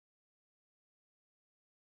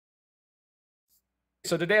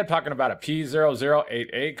So today I'm talking about a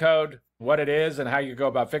P008A code, what it is and how you go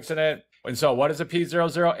about fixing it. And so what is a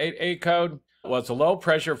P008A code? Well, it's a low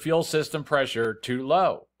pressure fuel system pressure too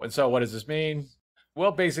low. And so what does this mean?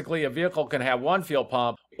 Well, basically a vehicle can have one fuel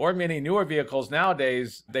pump, or many newer vehicles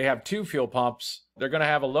nowadays, they have two fuel pumps. They're going to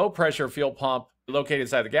have a low pressure fuel pump located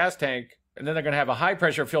inside the gas tank, and then they're going to have a high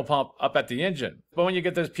pressure fuel pump up at the engine. But when you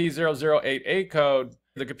get this P008A code,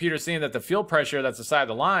 the computer's seeing that the fuel pressure that's inside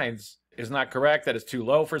the lines is not correct, that it's too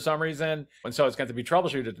low for some reason, and so it's going to be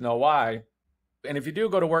troubleshooted to know why. And if you do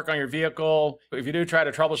go to work on your vehicle, if you do try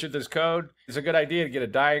to troubleshoot this code, it's a good idea to get a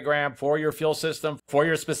diagram for your fuel system, for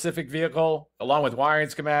your specific vehicle, along with wiring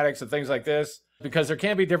schematics and things like this, because there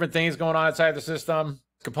can be different things going on inside the system.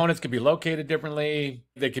 Components can be located differently,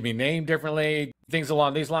 they can be named differently, things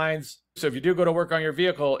along these lines. So if you do go to work on your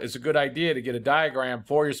vehicle, it's a good idea to get a diagram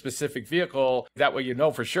for your specific vehicle. That way you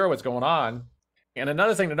know for sure what's going on. And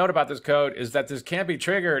another thing to note about this code is that this can be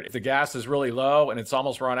triggered if the gas is really low and it's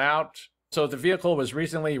almost run out. So if the vehicle was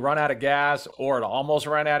recently run out of gas or it almost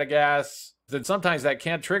ran out of gas, then sometimes that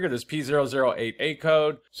can trigger this P008A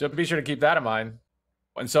code. So be sure to keep that in mind.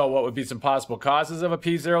 And so what would be some possible causes of a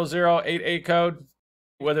P008A code?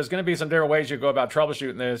 Well, there's going to be some different ways you go about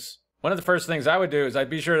troubleshooting this. One of the first things I would do is I'd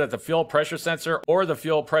be sure that the fuel pressure sensor or the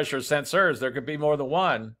fuel pressure sensors, there could be more than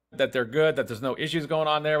one, that they're good, that there's no issues going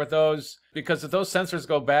on there with those. Because if those sensors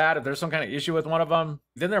go bad, if there's some kind of issue with one of them,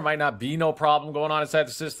 then there might not be no problem going on inside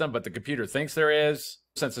the system, but the computer thinks there is,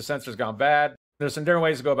 since the sensor's gone bad. There's some different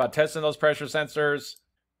ways to go about testing those pressure sensors.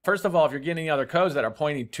 First of all, if you're getting other codes that are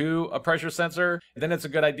pointing to a pressure sensor, then it's a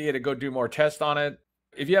good idea to go do more tests on it.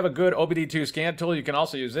 If you have a good OBD2 scan tool, you can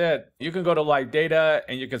also use it. You can go to live data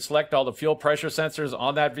and you can select all the fuel pressure sensors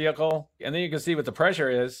on that vehicle, and then you can see what the pressure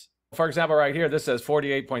is. For example, right here, this says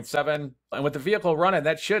 48.7, and with the vehicle running,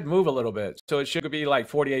 that should move a little bit. So it should be like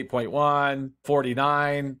 48.1,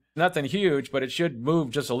 49, nothing huge, but it should move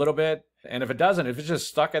just a little bit. And if it doesn't, if it's just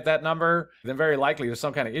stuck at that number, then very likely there's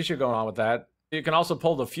some kind of issue going on with that. You can also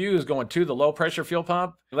pull the fuse going to the low pressure fuel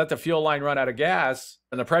pump, let the fuel line run out of gas,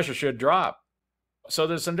 and the pressure should drop. So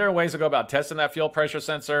there's some different ways to go about testing that fuel pressure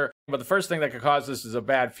sensor, but the first thing that could cause this is a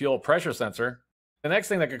bad fuel pressure sensor. The next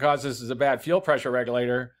thing that could cause this is a bad fuel pressure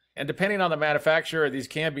regulator, and depending on the manufacturer, these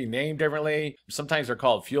can be named differently. Sometimes they're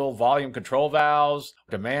called fuel volume control valves,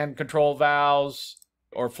 demand control valves,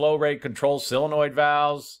 or flow rate control solenoid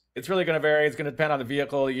valves. It's really going to vary. It's going to depend on the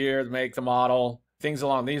vehicle, the year, the make, the model, things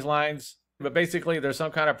along these lines. But basically, there's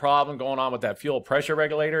some kind of problem going on with that fuel pressure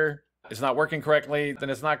regulator. It's not working correctly, then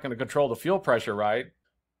it's not going to control the fuel pressure right.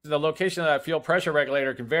 The location of that fuel pressure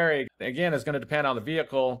regulator can vary. Again, it's going to depend on the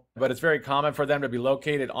vehicle, but it's very common for them to be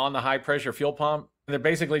located on the high pressure fuel pump. And they're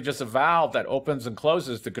basically just a valve that opens and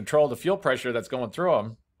closes to control the fuel pressure that's going through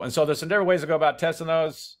them. And so there's some different ways to go about testing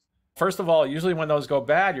those. First of all, usually when those go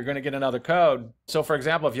bad, you're going to get another code. So for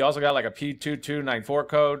example, if you also got like a P008A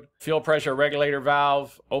code, fuel pressure regulator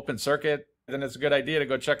valve, open circuit, then it's a good idea to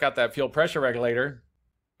go check out that fuel pressure regulator.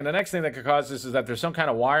 And the next thing that could cause this is that there's some kind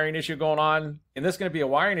of wiring issue going on. And this is going to be a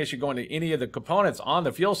wiring issue going to any of the components on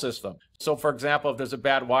the fuel system. So for example, if there's a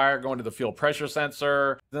bad wire going to the fuel pressure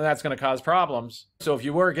sensor, then that's going to cause problems. So if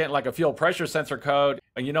you were getting like a fuel pressure sensor code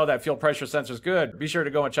and you know that fuel pressure sensor is good, be sure to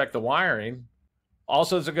go and check the wiring.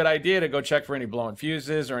 Also, it's a good idea to go check for any blown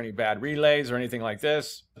fuses or any bad relays or anything like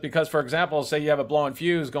this. Because for example, say you have a blown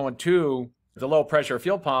fuse going to the low pressure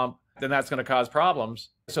fuel pump, then that's going to cause problems.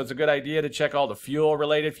 So it's a good idea to check all the fuel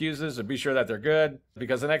related fuses and be sure that they're good,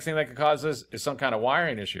 because the next thing that could cause this is some kind of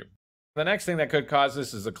wiring issue. The next thing that could cause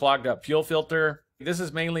this is a clogged up fuel filter. This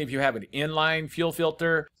is mainly if you have an inline fuel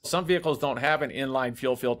filter. Some vehicles don't have an inline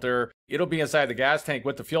fuel filter. It'll be inside the gas tank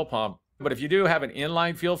with the fuel pump. But if you do have an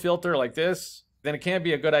inline fuel filter like this, then it can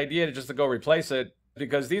be a good idea to just to go replace it,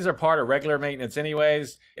 because these are part of regular maintenance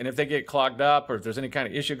anyways. And if they get clogged up or if there's any kind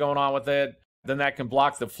of issue going on with it, then that can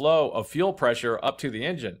block the flow of fuel pressure up to the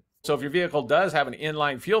engine. So if your vehicle does have an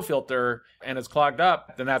inline fuel filter and it's clogged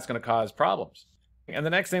up, then that's going to cause problems. And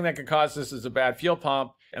the next thing that can cause this is a bad fuel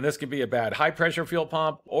pump, and this could be a bad high pressure fuel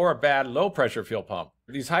pump or a bad low pressure fuel pump.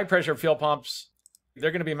 These high pressure fuel pumps,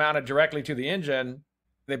 they're going to be mounted directly to the engine.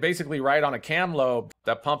 They basically ride on a cam lobe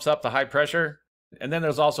that pumps up the high pressure. And then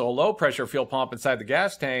there's also a low pressure fuel pump inside the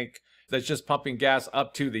gas tank that's just pumping gas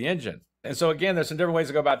up to the engine. And so again, there's some different ways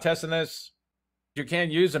to go about testing this. You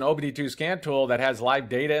can use an OBD2 scan tool that has live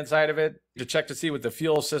data inside of it to check to see what the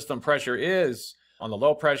fuel system pressure is on the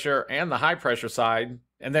low pressure and the high pressure side,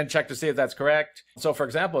 and then check to see if that's correct. So for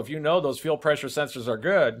example, if you know those fuel pressure sensors are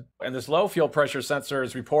good, and this low fuel pressure sensor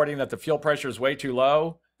is reporting that the fuel pressure is way too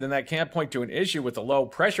low, then that can point to an issue with the low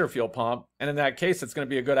pressure fuel pump. And in that case, it's going to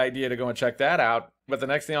be a good idea to go and check that out. But the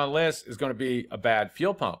next thing on the list is going to be a bad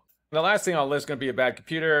fuel pump. And the last thing on the list is going to be a bad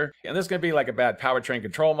computer. And this is going to be like a bad powertrain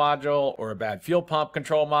control module or a bad fuel pump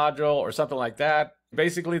control module or something like that.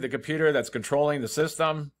 Basically, the computer that's controlling the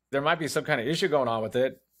system, there might be some kind of issue going on with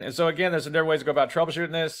it. And so again, there's some different ways to go about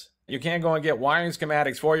troubleshooting this. You can go and get wiring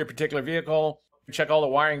schematics for your particular vehicle. Check all the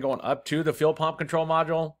wiring going up to the fuel pump control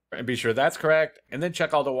module and be sure that's correct. And then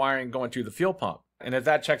check all the wiring going to the fuel pump. And if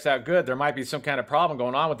that checks out good, there might be some kind of problem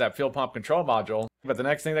going on with that fuel pump control module. But the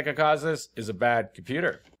next thing that could cause this is a bad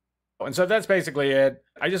computer. And so that's basically it.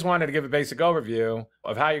 I just wanted to give a basic overview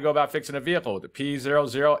of how you go about fixing a vehicle with the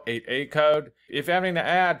P008A code. If you have anything to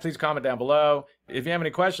add, please comment down below. If you have any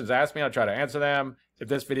questions, ask me. I'll try to answer them. If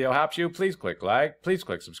this video helps you, please click like, please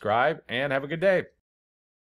click subscribe, and have a good day.